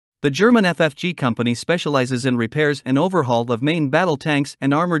The German FFG company specializes in repairs and overhaul of main battle tanks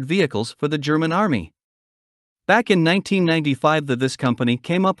and armored vehicles for the German army. Back in 1995, this company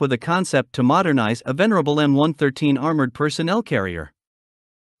came up with a concept to modernize a venerable M113 armored personnel carrier.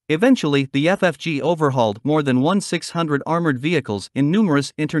 Eventually, the FFG overhauled more than 1,600 armored vehicles in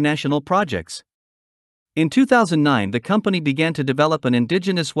numerous international projects. In 2009, the company began to develop an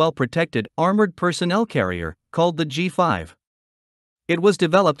indigenous well-protected armored personnel carrier called the G5. It was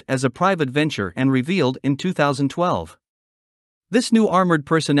developed as a private venture and revealed in 2012. This new armored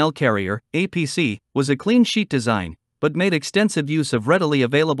personnel carrier, APC, was a clean sheet design, but made extensive use of readily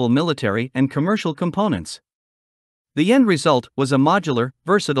available military and commercial components. The end result was a modular,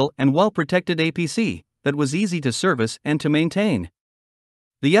 versatile, and well-protected APC that was easy to service and to maintain.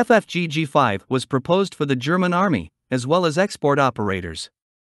 The FFG G5 was proposed for the German army, as well as export operators.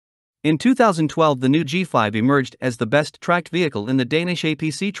 In 2012, the new G5 emerged as the best tracked vehicle in the Danish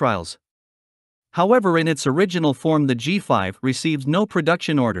APC trials. However, in its original form, the G5 received no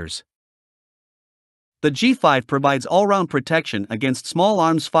production orders. The G5 provides all-round protection against small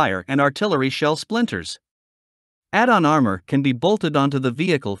arms fire and artillery shell splinters. Add-on armor can be bolted onto the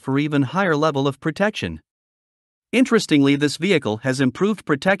vehicle for even higher level of protection. Interestingly, this vehicle has improved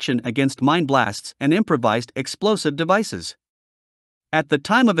protection against mine blasts and improvised explosive devices. At the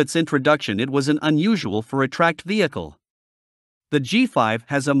time of its introduction, it was an unusual for a tracked vehicle. The G5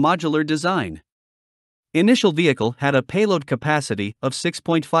 has a modular design. Initial vehicle had a payload capacity of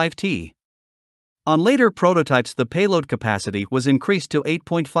 6.5 t. On later prototypes, the payload capacity was increased to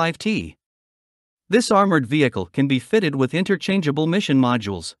 8.5 t. This armored vehicle can be fitted with interchangeable mission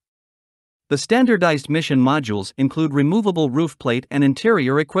modules. The standardized mission modules include removable roof plate and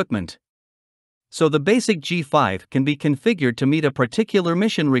interior equipment. So the basic G5 can be configured to meet a particular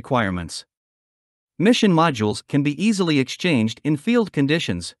mission requirements. Mission modules can be easily exchanged in field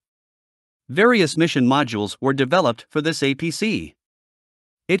conditions. Various mission modules were developed for this APC.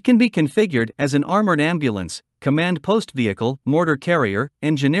 It can be configured as an armored ambulance, command post vehicle, mortar carrier,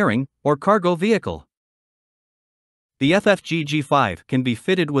 engineering, or cargo vehicle. The FFG G5 can be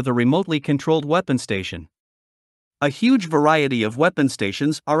fitted with a remotely controlled weapon station. A huge variety of weapon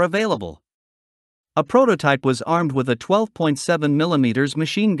stations are available. A prototype was armed with a 12.7 mm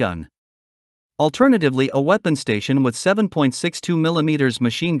machine gun. Alternatively, a weapon station with 7.62 mm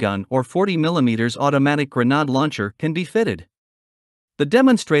machine gun or 40 mm automatic grenade launcher can be fitted. The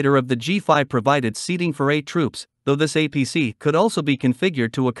demonstrator of the G5 provided seating for 8 troops, though this APC could also be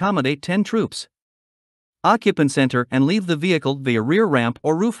configured to accommodate 10 troops. Occupants enter and leave the vehicle via rear ramp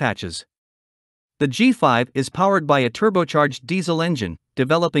or roof hatches. The G5 is powered by a turbocharged diesel engine.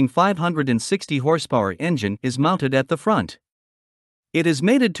 Developing 560 horsepower engine is mounted at the front. It is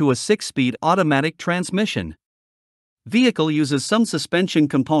mated to a 6-speed automatic transmission. Vehicle uses some suspension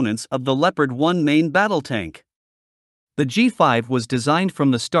components of the Leopard 1 main battle tank. The G5 was designed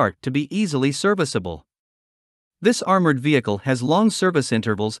from the start to be easily serviceable. This armored vehicle has long service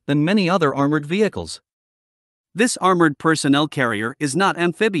intervals than many other armored vehicles. This armored personnel carrier is not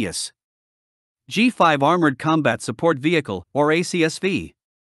amphibious. G5 Armored Combat Support Vehicle, or ACSV.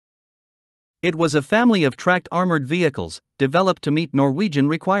 It was a family of tracked armored vehicles, developed to meet Norwegian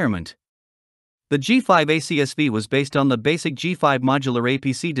requirement. The G5 ACSV was based on the basic G5 modular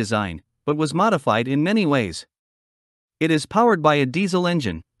APC design, but was modified in many ways. It is powered by a diesel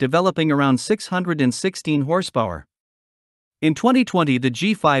engine, developing around 616 horsepower. In 2020, the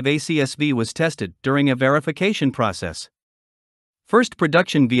G5 ACSV was tested during a verification process. First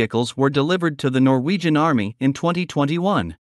production vehicles were delivered to the Norwegian Army in 2021.